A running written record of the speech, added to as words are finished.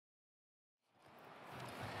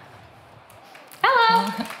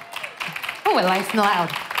Oh, well, nice and loud.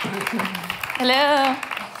 Hello.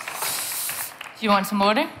 Do you want some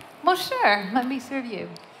water? Well, sure. Let me serve you.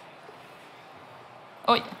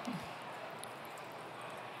 Oh, yeah.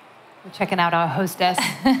 We're checking out our hostess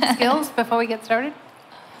skills before we get started.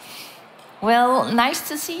 Well, nice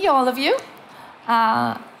to see all of you.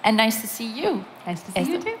 And nice to see you. Nice to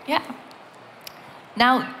see you too. Yeah.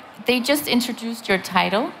 Now, they just introduced your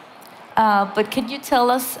title, but can you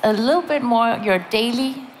tell us a little bit more your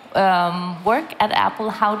daily work at Apple?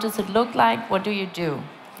 How does it look like? What do you do?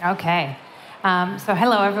 Okay. So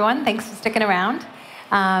hello, everyone. Thanks for sticking around.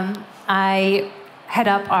 I head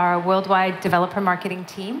up our worldwide developer marketing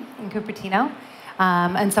team in Cupertino.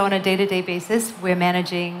 And so on a day-to-day basis, we're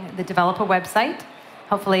managing the developer website.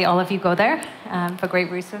 Hopefully all of you go there for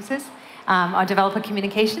great resources. Our developer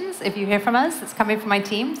communications, if you hear from us, it's coming from my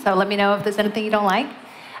team. So let me know if there's anything you don't like.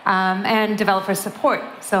 And developer support.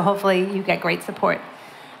 So hopefully you get great support.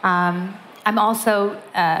 I'm also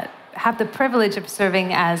have the privilege of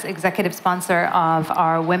serving as executive sponsor of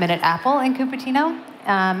our Women at Apple in Cupertino.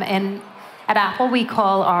 And at Apple, we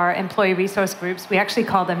call our employee resource groups, we actually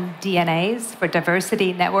call them DNAs, for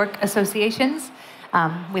Diversity Network Associations.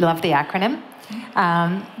 We love the acronym.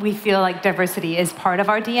 We feel like diversity is part of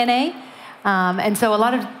our DNA. And so a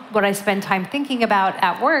lot of what I spend time thinking about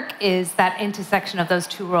at work is that intersection of those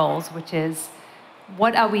two roles, which is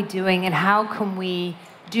what are we doing and how can we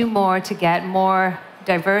do more to get more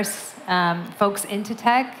diverse folks into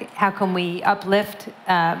tech? How can we uplift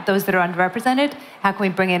those that are underrepresented? How can we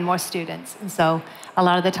bring in more students? And so a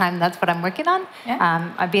lot of the time, that's what I'm working on.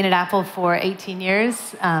 Yeah. I've been at Apple for 18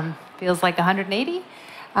 years. Feels like 180.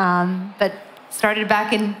 But started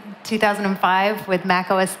back in 2005 with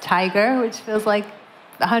macOS Tiger, which feels like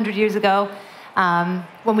 100 years ago,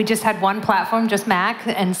 when we just had one platform, just Mac.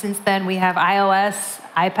 And since then, we have iOS,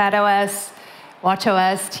 iPadOS,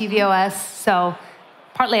 watchOS, tvOS. So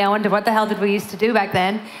partly I wonder what the hell did we used to do back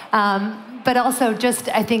then. But also just,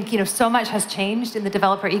 I think, so much has changed in the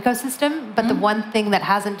developer ecosystem. But the one thing that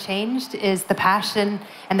hasn't changed is the passion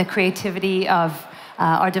and the creativity of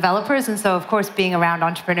our developers. And so, of course, being around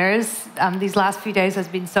entrepreneurs, these last few days has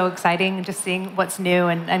been so exciting, just seeing what's new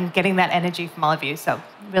and getting that energy from all of you. So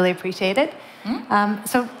really appreciate it.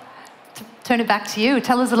 So to turn it back to you,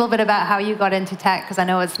 tell us a little bit about how you got into tech, because I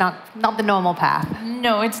know it's not the normal path.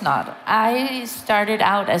 No, it's not. I started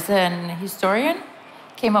out as an historian,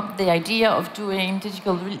 came up with the idea of doing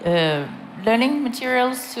digital learning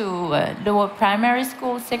materials to lower primary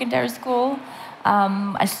school, secondary school.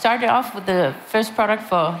 I started off with the first product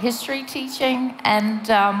for history teaching and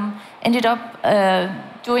ended up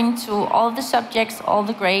doing to all the subjects, all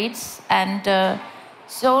the grades, and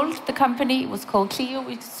sold the company. It was called Clio.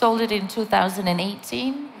 We sold it in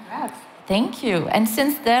 2018. Congrats. Thank you. And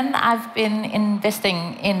since then, I've been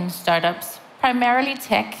investing in startups, primarily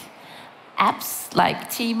tech, apps like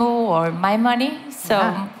Timo or My Money.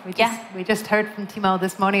 So, we just heard from Timo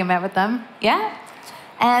this morning. I met with them. Yeah.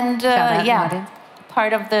 And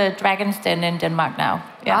part of the Dragon's Den in Denmark now.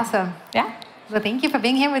 Yeah. Awesome. Yeah. Well, thank you for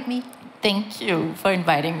being here with me. Thank you for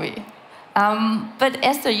inviting me. But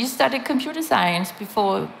Esther, you studied computer science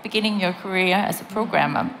before beginning your career as a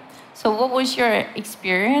programmer. So what was your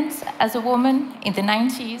experience as a woman in the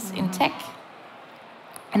 90s in tech?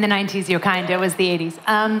 In the 90s, you're kind. It was the 80s.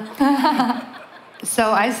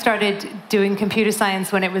 So I started doing computer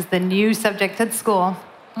science when it was the new subject at school.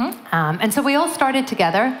 And so we all started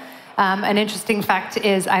together. An interesting fact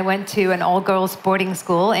is I went to an all-girls boarding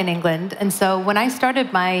school in England. And so when I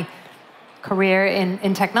started my career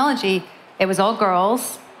in technology, it was all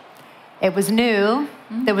girls. It was new.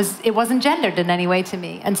 It wasn't gendered in any way to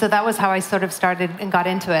me. And so that was how I sort of started and got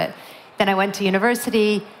into it. Then I went to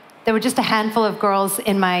university. There were just a handful of girls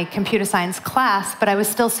in my computer science class, but I was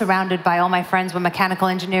still surrounded by all my friends were mechanical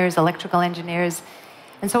engineers, electrical engineers.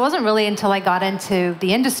 And so it wasn't really until I got into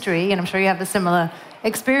the industry, and I'm sure you have a similar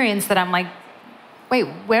experience, that I'm like, wait,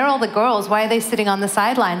 where are all the girls? Why are they sitting on the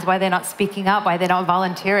sidelines? Why are they not speaking up? Why are they not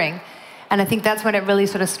volunteering? And I think that's when it really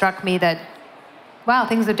sort of struck me that, wow,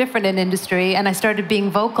 things are different in industry. And I started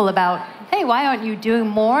being vocal about, hey, why aren't you doing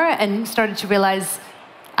more? And started to realize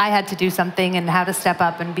I had to do something and how to step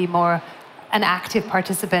up and be more an active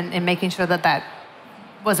participant in making sure that that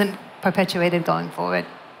wasn't perpetuated going forward.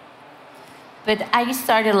 But I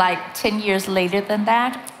started like 10 years later than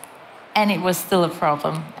that, and it was still a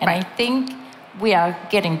problem. And I think we are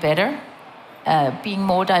getting better, being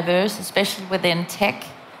more diverse, especially within tech,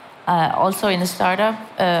 also in a startup.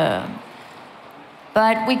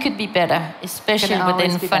 But we could be better, especially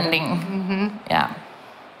within funding. Mm-hmm. Yeah.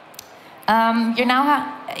 You're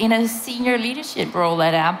now in a senior leadership role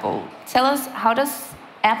at Apple. Tell us, how does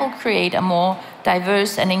Apple create a more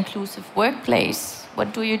diverse and inclusive workplace?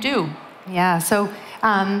 What do you do? Yeah, so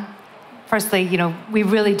firstly, we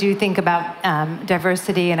really do think about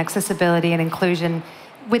diversity and accessibility and inclusion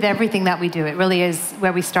with everything that we do. It really is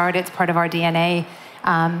where we start. It's part of our DNA.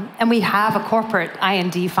 And we have a corporate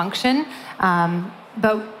I&D function,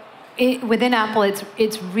 but within Apple,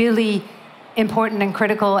 it's really important and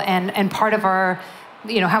critical, and part of our,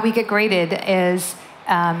 how we get graded is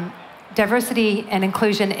diversity and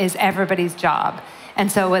inclusion is everybody's job.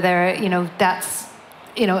 And so whether, that's,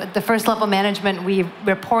 the first level management, we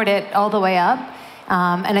report it all the way up.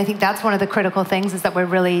 And I think that's one of the critical things, is that we're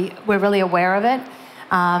really aware of it.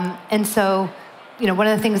 And so, one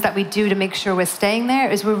of the things that we do to make sure we're staying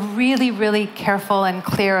there is we're really, really careful and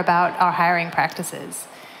clear about our hiring practices.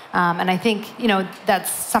 And I think,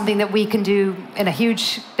 that's something that we can do in a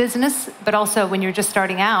huge business, but also when you're just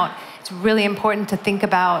starting out, it's really important to think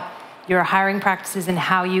about your hiring practices and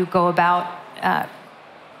how you go about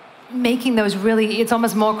making those really, it's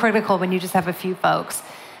almost more critical when you just have a few folks.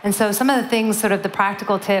 And so some of the things, sort of the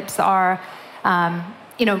practical tips are,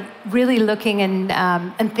 really looking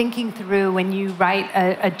and thinking through when you write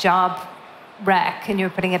a job rec and you're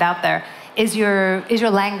putting it out there. Is your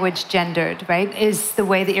language gendered, right? Is the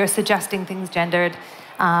way that you're suggesting things gendered?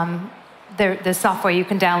 There's software you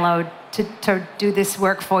can download to do this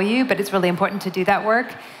work for you, but it's really important to do that work.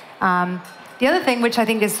 The other thing, which I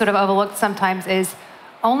think is sort of overlooked sometimes, is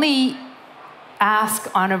only ask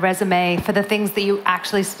on a resume for the things that you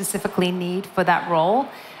actually specifically need for that role.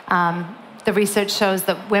 The research shows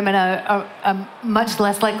that women are much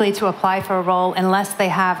less likely to apply for a role unless they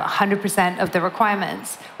have 100% of the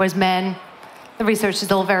requirements, whereas men, the research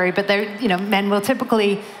still vary, but men will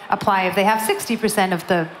typically apply if they have 60% of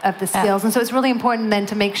the skills. And so it's really important then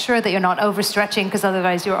to make sure that you're not overstretching, because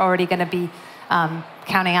otherwise you're already going to be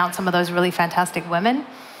counting out some of those really fantastic women.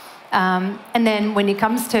 And then when it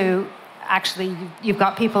comes to actually you've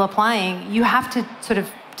got people applying, you have to sort of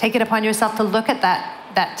take it upon yourself to look at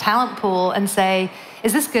that talent pool and say,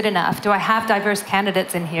 is this good enough? Do I have diverse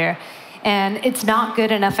candidates in here? And it's not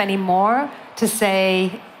good enough anymore to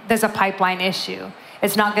say there's a pipeline issue.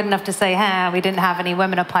 It's not good enough to say, we didn't have any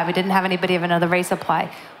women apply, we didn't have anybody of another race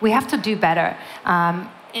apply. We have to do better.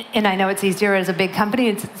 And I know it's easier as a big company,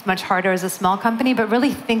 it's much harder as a small company, but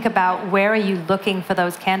really think about where are you looking for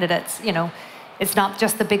those candidates. It's not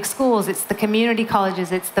just the big schools, it's the community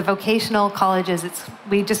colleges, it's the vocational colleges.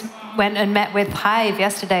 We just went and met with Hive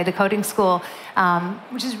yesterday, the coding school,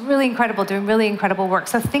 which is really incredible, doing really incredible work.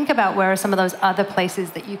 So think about where are some of those other places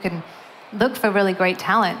that you can look for really great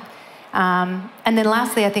talent. And then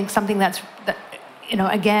lastly, I think something that's,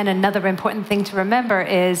 again, another important thing to remember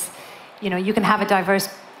is, you can have a diverse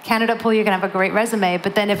candidate pool, you can have a great resume,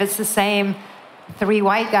 but then if it's the same 3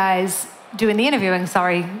 white guys doing the interviewing,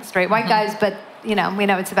 sorry, straight white guys, but we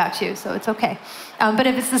know it's about you, so it's okay. But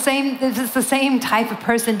if it's the same type of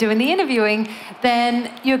person doing the interviewing,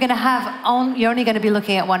 then you're only going to be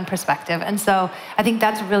looking at one perspective. And so I think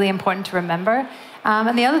that's really important to remember.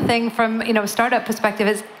 And the other thing from a startup perspective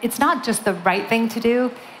is it's not just the right thing to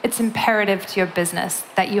do, it's imperative to your business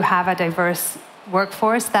that you have a diverse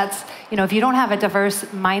workforce. That's, if you don't have a diverse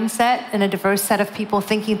mindset and a diverse set of people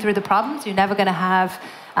thinking through the problems, you're never going to have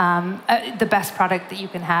the best product that you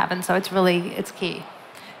can have. And so it's key.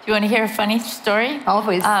 Do you want to hear a funny story?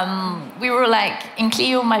 Always. We were in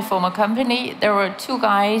Clio, my former company, there were 2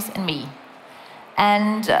 guys and me.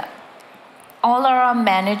 And all our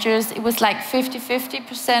managers, it was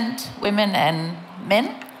 50-50% women and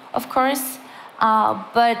men, of course.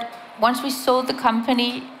 But once we sold the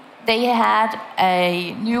company, they had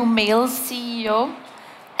a new male CEO,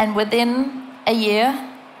 and within a year,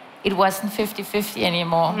 it wasn't 50-50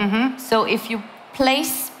 anymore. Mm-hmm. So if you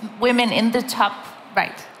place women in the top,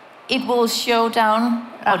 right, it will show down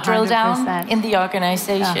or 100%. Drill down in the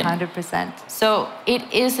organization. 100%. So it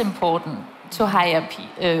is important to hire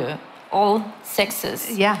all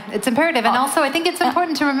sexes. Yeah, it's imperative. And also I think it's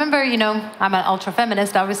important to remember, I'm an ultra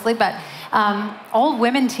feminist, obviously, but all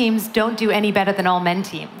women teams don't do any better than all men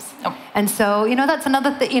teams. Oh. And so, that's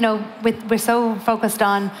another thing, we're so focused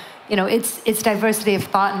on, it's diversity of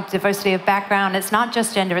thought and diversity of background. It's not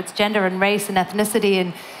just gender, it's gender and race and ethnicity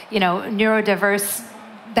and, neurodiverse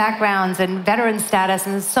backgrounds and veteran status.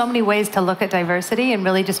 And there's so many ways to look at diversity and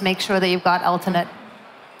really just make sure that you've got alternate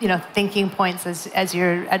thinking points as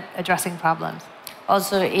you're addressing problems.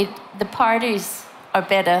 Also, the parties are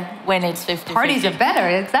better when it's 50-50. Parties are better,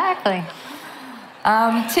 exactly.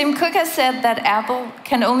 Tim Cook has said that Apple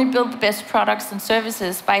can only build the best products and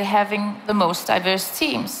services by having the most diverse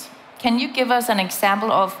teams. Can you give us an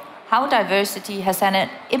example of how diversity has had an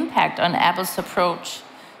impact on Apple's approach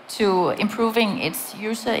to improving its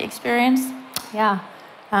user experience? Yeah.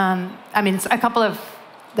 I mean, a couple of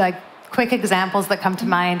like quick examples that come to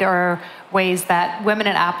mind are ways that women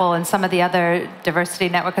at Apple and some of the other diversity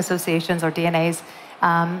network associations or DNAs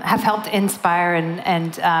have helped inspire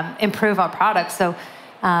and improve our products. So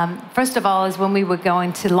first of all is when we were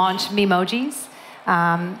going to launch Memojis,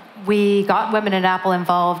 we got women at Apple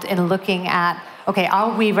involved in looking at, okay,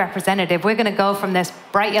 are we representative? We're going to go from this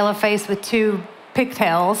bright yellow face with 2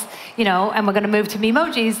 pigtails, you know, and we're going to move to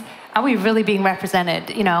Memojis. Are we really being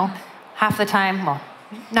represented? You know, half the time, well,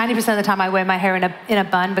 90% of the time I wear my hair in a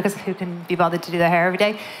bun because who can be bothered to do their hair every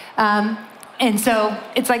day? And so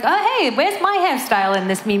it's like, oh, hey, where's my hairstyle in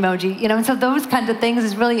this Memoji? You know, and so those kinds of things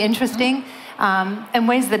is really interesting. And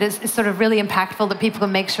ways that is sort of really impactful that people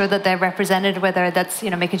can make sure that they're represented, whether that's, you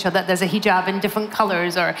know, making sure that there's a hijab in different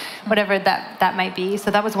colors or whatever that might be.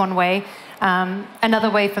 So that was one way. Another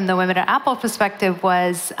way from the Women at Apple perspective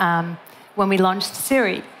was when we launched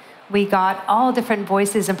Siri. We got all different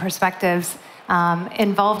voices and perspectives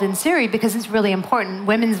involved in Siri because it's really important.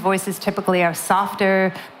 Women's voices typically are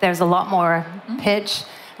softer. There's a lot more pitch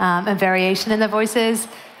and variation in the voices.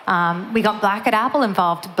 We got Black at Apple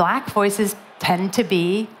involved. Black voices tend to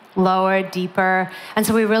be lower, deeper. And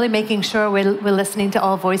so we're really making sure we're listening to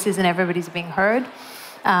all voices and everybody's being heard.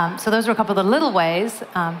 So those were a couple of the little ways.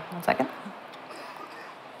 1 second.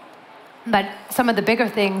 But some of the bigger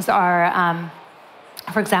things are,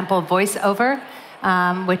 for example, VoiceOver,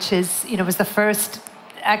 which is, you know, was the first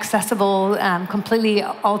accessible, completely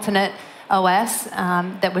alternate OS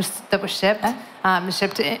that was shipped.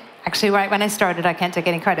 Shipped actually right when I started. I can't take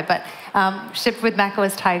any credit, but shipped with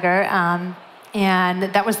macOS Tiger, and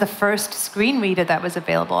that was the first screen reader that was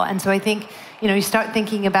available. And so I think, you know, you start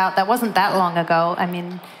thinking about that wasn't that long ago. I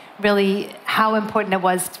mean, really, how important it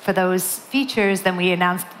was for those features. Then we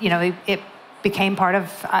announced, you know, it became part of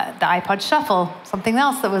the iPod Shuffle, something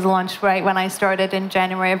else that was launched right when I started in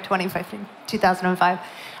January of 2005.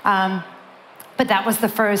 But that was the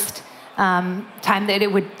first time that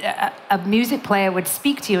it would a music player would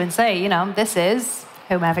speak to you and say, you know, this is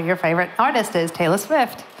whomever your favorite artist is, Taylor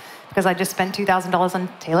Swift, because I just spent $2,000 on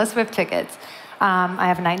Taylor Swift tickets. I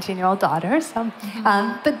have a 19-year-old daughter, so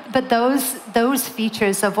but those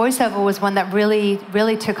features. So VoiceOver was one that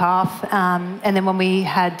really took off, and then when we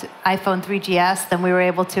had iPhone 3GS, then we were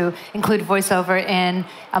able to include VoiceOver in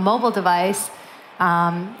a mobile device,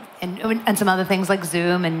 and some other things like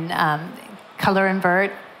Zoom and color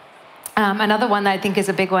invert. Another one that I think is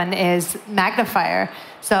a big one is magnifier.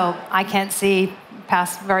 So I can't see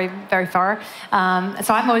past very, very far.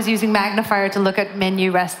 So I'm always using magnifier to look at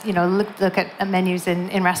look at menus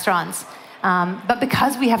in restaurants. But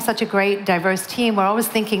because we have such a great, diverse team, we're always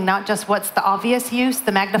thinking not just what's the obvious use,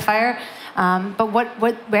 the magnifier, but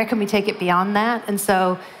where can we take it beyond that? And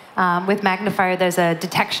so with magnifier, there's a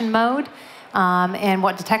detection mode. And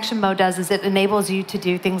what detection mode does is it enables you to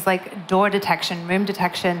do things like door detection, room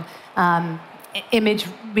detection, image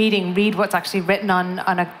reading, read what's actually written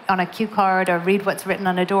on a cue card or read what's written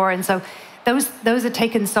on a door. And so those are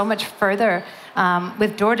taken so much further.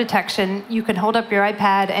 With door detection, you can hold up your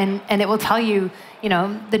iPad and it will tell you, you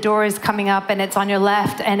know, the door is coming up and it's on your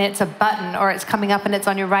left and it's a button, or it's coming up and it's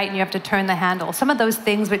on your right and you have to turn the handle. Some of those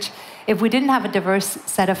things which, if we didn't have a diverse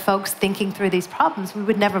set of folks thinking through these problems, we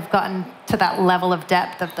would never have gotten to that level of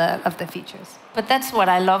depth of the features. But that's what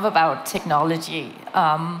I love about technology.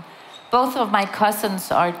 Both of my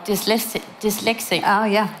cousins are dyslexic. Oh,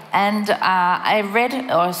 yeah. And I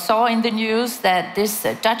read or saw in the news that this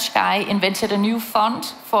Dutch guy invented a new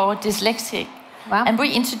font for dyslexic. Wow. And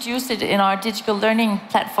we introduced it in our digital learning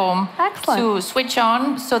platform. Excellent. To switch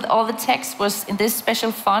on so that all the text was in this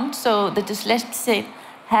special font, so the dyslexic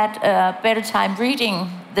had a better time reading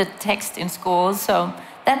the text in school. So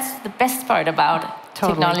that's the best part about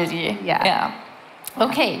technology. Yeah.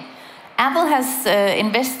 Okay. Apple has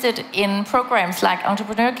invested in programs like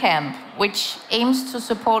Entrepreneur Camp, which aims to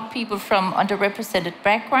support people from underrepresented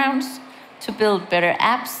backgrounds to build better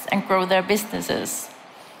apps and grow their businesses.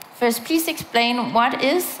 First, please explain what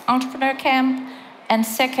is Entrepreneur Camp, and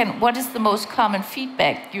second, what is the most common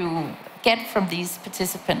feedback you get from these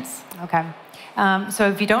participants? Okay. So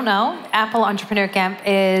if you don't know, Apple Entrepreneur Camp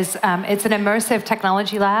is it's an immersive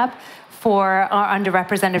technology lab for our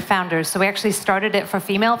underrepresented founders. So we actually started it for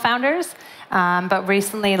female founders, but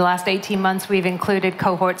recently, in the last 18 months, we've included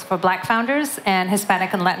cohorts for Black founders and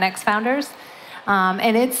Hispanic and Latinx founders.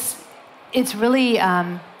 And it's really,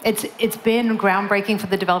 it's been groundbreaking for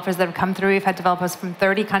the developers that have come through. We've had developers from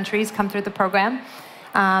 30 countries come through the program.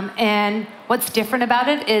 And what's different about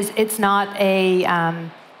it is it's not a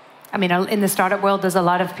I mean, in the startup world, there's a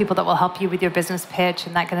lot of people that will help you with your business pitch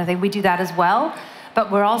and that kind of thing. We do that as well,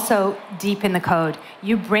 but we're also deep in the code.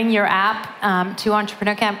 You bring your app to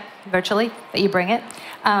Entrepreneur Camp virtually, but you bring it.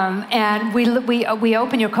 And we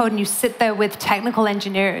open your code and you sit there with technical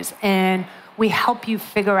engineers and we help you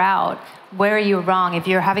figure out where you're wrong. If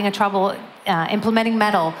you're having a trouble implementing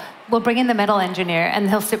metal, we'll bring in the metal engineer and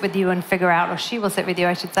he'll sit with you and figure out, or she will sit with you,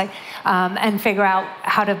 I should say, and figure out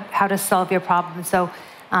how to solve your problem. So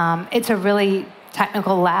it's a really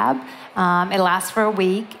technical lab. It lasts for a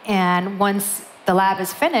week, and once the lab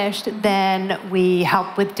is finished, then we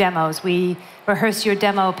help with demos. We rehearse your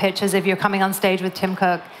demo pitch as if you're coming on stage with Tim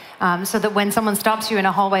Cook, so that when someone stops you in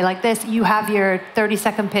a hallway like this, you have your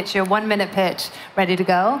 30-second pitch, your 1-minute pitch ready to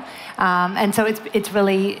go. And so it's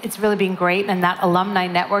really been great, and that alumni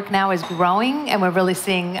network now is growing, and we're really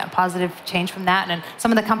seeing a positive change from that. And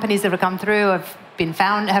some of the companies that have come through have been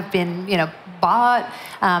bought.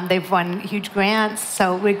 They've won huge grants,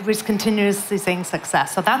 so we're just continuously seeing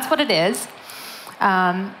success. So that's what it is.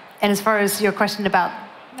 And as far as your question about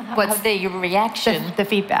what's your reaction, the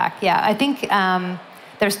feedback, yeah, I think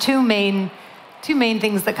there's two main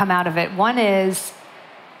things that come out of it. One is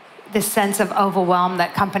this sense of overwhelm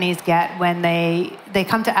that companies get when they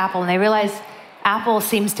come to Apple and they realize Apple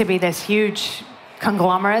seems to be this huge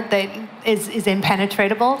conglomerate that is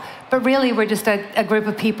impenetrable, but really we're just a group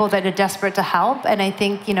of people that are desperate to help. And I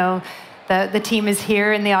think, the team is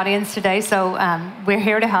here in the audience today, so we're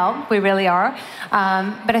here to help. We really are.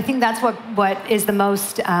 But I think that's what is the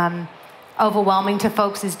most overwhelming to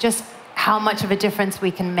folks, is just how much of a difference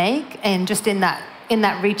we can make, and just in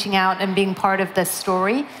that reaching out and being part of the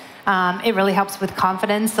story. It really helps with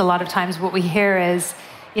confidence. A lot of times what we hear is,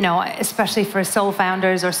 especially for sole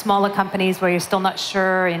founders or smaller companies where you're still not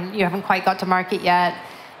sure and you haven't quite got to market yet,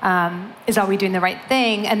 is, are we doing the right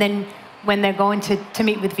thing? And then when they're going to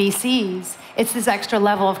meet with VCs, it's this extra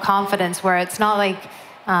level of confidence where it's not like,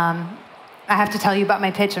 I have to tell you about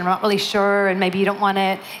my pitch and I'm not really sure and maybe you don't want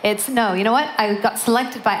it. It's, no, you know what? I got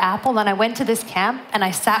selected by Apple and I went to this camp and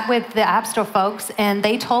I sat with the App Store folks and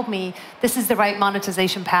they told me this is the right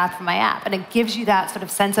monetization path for my app. And it gives you that sort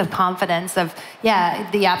of sense of confidence of,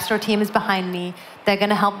 yeah, the App Store team is behind me. They're going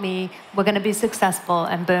to help me. We're going to be successful,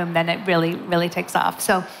 and boom, then it really, really takes off.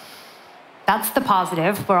 So that's the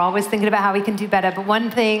positive. We're always thinking about how we can do better. But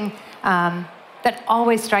one thing that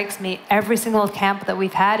always strikes me, every single camp that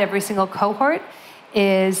we've had, every single cohort,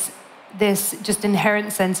 is this just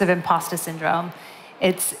inherent sense of imposter syndrome.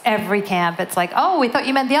 It's every camp. It's like, oh, we thought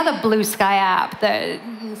you meant the other blue sky app.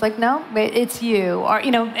 It's like, no, it's you. Or,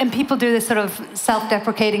 and people do this sort of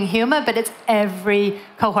self-deprecating humor, but it's every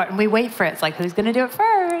cohort. And we wait for it. It's like, who's going to do it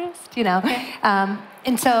first? Okay.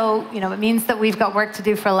 And so, it means that we've got work to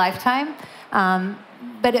do for a lifetime.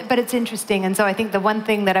 But it's interesting. And so I think the one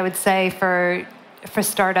thing that I would say for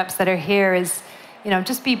startups that are here is,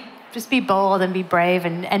 just be bold and be brave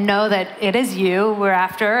and know that it is you we're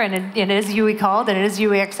after, and it is you we called, and it is you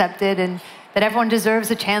we accepted, and that everyone deserves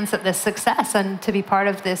a chance at this success and to be part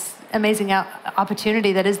of this amazing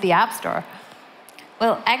opportunity that is the App Store.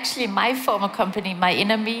 Well, actually, my former company, My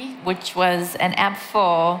Inner Me, which was an app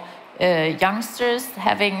for youngsters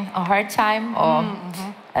having a hard time, or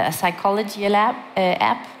a psychology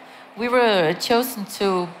app, we were chosen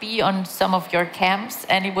to be on some of your camps,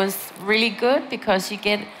 and it was really good because you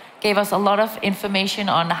gave us a lot of information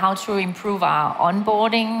on how to improve our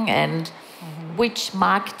onboarding and which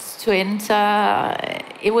markets to enter.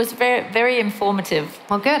 It was very, very informative.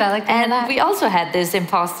 Well, good. I like to hear that. And we also had this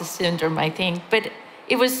imposter syndrome, I think, but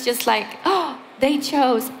it was just like, oh, they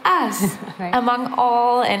chose us right. among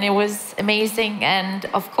all, and it was amazing. And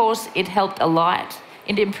of course, it helped a lot.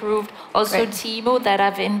 It improved. Also, right. Timo, that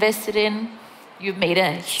I've invested in, you've made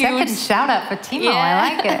a huge... Second shout out for Timo, yeah. I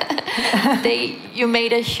like it. You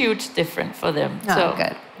made a huge difference for them. Oh, so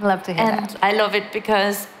good. Love to hear that. And I love it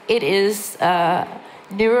because it is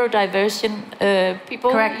neurodivergent people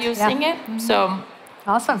Correct. using it. So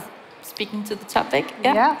awesome. Speaking to the topic.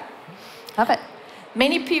 Yeah. Love it.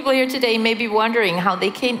 Many people here today may be wondering how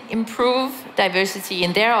they can improve diversity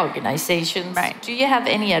in their organizations. Right. Do you have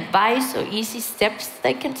any advice or easy steps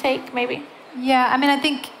they can take, maybe? Yeah, I mean, I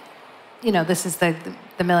think, this is the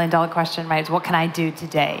million-dollar question, right? Is what can I do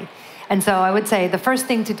today? And so I would say the first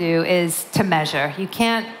thing to do is to measure. You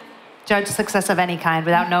can't judge success of any kind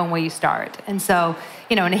without knowing where you start. And so,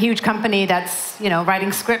 in a huge company that's,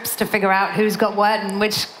 writing scripts to figure out who's got what and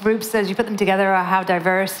which groups, as you put them together, are how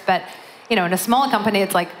diverse. But, in a smaller company,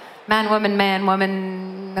 it's like man,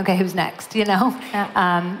 woman, okay, who's next,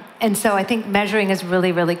 Yeah. And so I think measuring is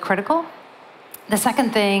really, really critical. The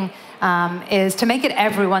second thing is to make it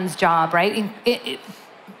everyone's job, right?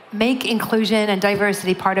 make inclusion and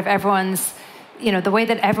diversity part of everyone's, the way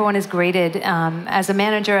that everyone is graded as a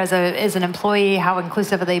manager, as an employee, how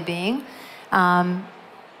inclusive are they being?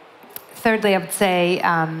 Thirdly, I would say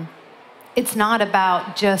it's not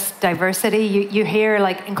about just diversity. You hear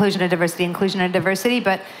like inclusion and diversity,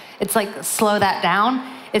 but it's like slow that down.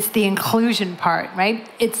 It's the inclusion part, right?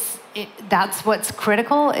 That's what's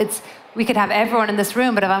critical. We could have everyone in this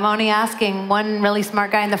room, but if I'm only asking one really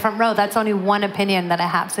smart guy in the front row, that's only one opinion that I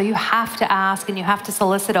have. So you have to ask and you have to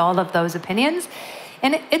solicit all of those opinions.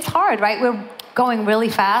 And it's hard, right? We're going really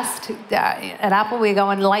fast. At Apple, we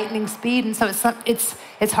go in lightning speed. And so it's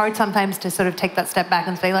hard sometimes to sort of take that step back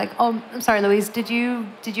and say like, oh, I'm sorry, Louise, did you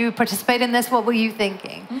participate in this? What were you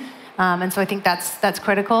thinking? And so I think that's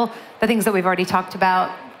critical. The things that we've already talked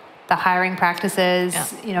about, the hiring practices,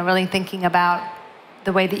 really thinking about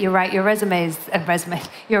the way that you write your your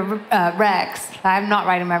recs. I'm not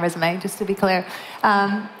writing my resume, just to be clear.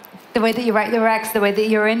 The way that you write the recs, the way that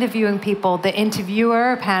you're interviewing people, the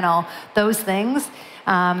interviewer panel, those things.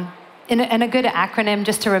 And a good acronym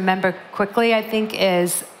just to remember quickly, I think,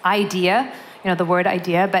 is IDEA, the word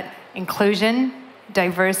idea, but inclusion,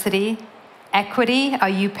 diversity, equity. Are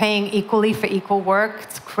you paying equally for equal work?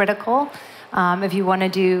 It's critical. If you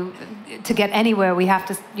want to get anywhere, we have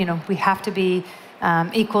to be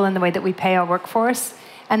equal in the way that we pay our workforce.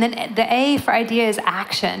 And then the A for idea is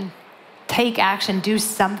action. Take action, do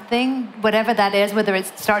something, whatever that is, whether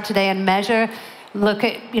it's start today and measure, look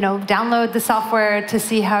at, download the software to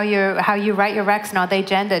see how you write your recs and are they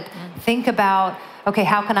gendered. Think about, okay,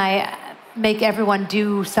 how can I make everyone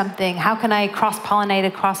do something? How can I cross-pollinate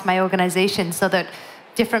across my organization so that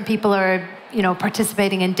different people are,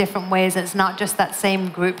 participating in different ways? It's not just that same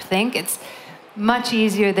group think. It's much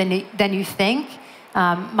easier than you think.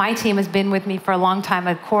 My team has been with me for a long time.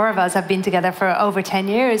 A core of us have been together for over 10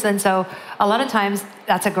 years. And so a lot of times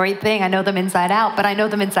that's a great thing. I know them inside out, but I know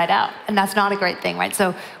them inside out. And that's not a great thing, right?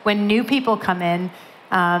 So when new people come in,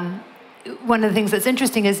 one of the things that's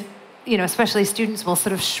interesting is, especially students will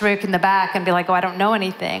sort of shriek in the back and be like, oh, I don't know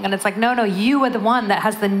anything. And it's like, no, you are the one that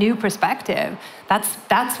has the new perspective.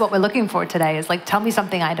 That's what we're looking for today is like, tell me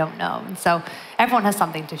something I don't know. And so everyone has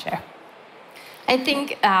something to share. I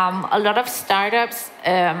think a lot of startups,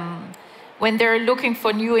 when they're looking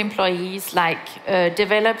for new employees, like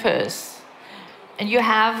developers, and you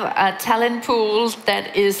have a talent pool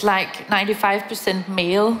that is like 95%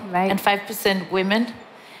 male and 5% women,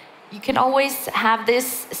 you can always have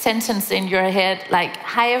this sentence in your head, like,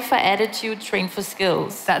 hire for attitude, train for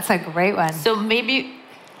skills. That's a great one. So maybe,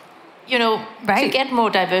 to get more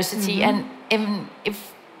diversity, and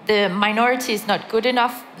if the minority is not good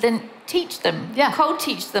enough, then teach them,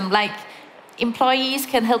 co-teach them, like employees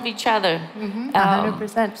can help each other.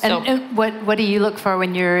 100%. And what do you look for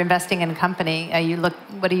when you're investing in a company?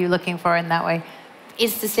 What are you looking for in that way?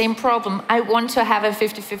 It's the same problem. I want to have a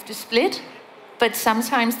 50-50 split, but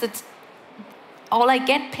sometimes all I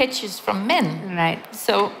get pitches from men. Right.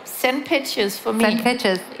 So send pitches for me. Send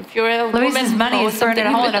pitches. If you're a Louise's woman, money is thrown in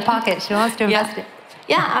a hole in her pocket. She wants to invest it.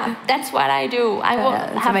 Yeah, that's what I do. I will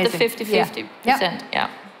have amazing. the 50-50%. Yeah.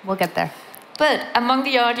 We'll get there. But among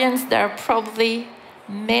the audience, there are probably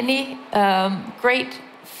many great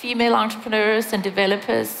female entrepreneurs and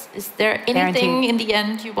developers. Is there anything in the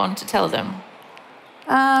end you want to tell them?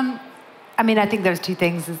 I think there's two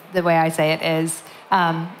things. The way I say it is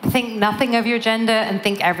think nothing of your gender and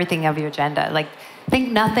think everything of your gender. Like,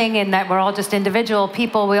 think nothing in that we're all just individual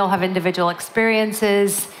people. We all have individual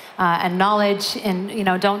experiences and knowledge. And,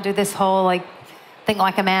 don't do this whole, like, think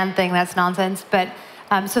like a man thing. That's nonsense. But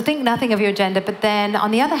so think nothing of your gender, but then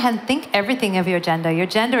on the other hand, think everything of your gender. Your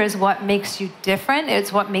gender is what makes you different.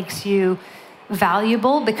 It's what makes you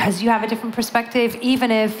valuable because you have a different perspective,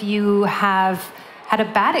 even if you have had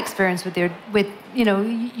a bad experience with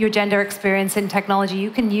your gender experience in technology.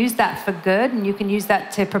 You can use that for good, and you can use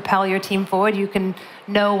that to propel your team forward. You can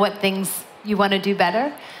know what things you want to do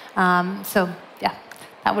better.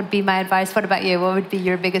 That would be my advice. What about you? What would be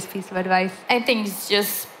your biggest piece of advice? I think it's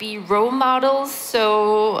just be role models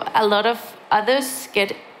so a lot of others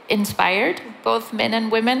get inspired, both men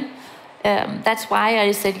and women. That's why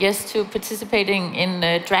I said yes to participating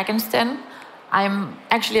in Dragon's Den. I'm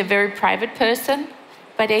actually a very private person,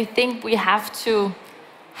 but I think we have to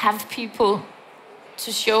have people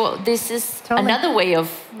to show this is another way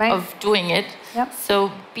of doing it. Yep.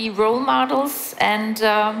 So be role models and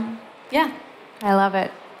I love it.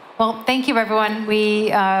 Well, thank you, everyone. We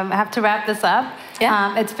have to wrap this up.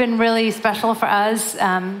 Yeah. It's been really special for us.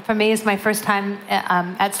 For me, it's my first time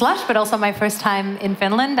at Slush, but also my first time in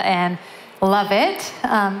Finland. And Love it.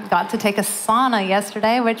 Got to take a sauna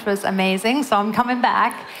yesterday, which was amazing, so I'm coming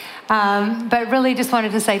back. But really just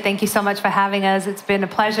wanted to say thank you so much for having us. It's been a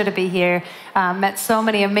pleasure to be here. Met so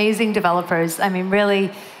many amazing developers. I mean,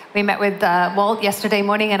 really, we met with Walt yesterday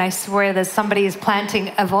morning, and I swear that somebody is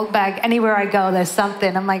planting a Volt bag. Anywhere I go, there's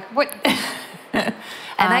something. I'm like, what?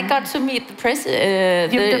 And I got to meet the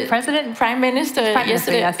president? Prime Minister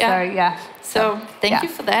yesterday. Yes, sorry, yeah. So thank you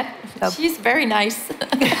for that. She's very nice.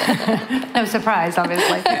 No surprise,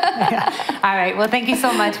 obviously. Yeah. All right, well, thank you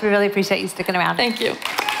so much. We really appreciate you sticking around. Thank you.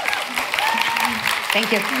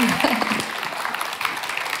 Thank you.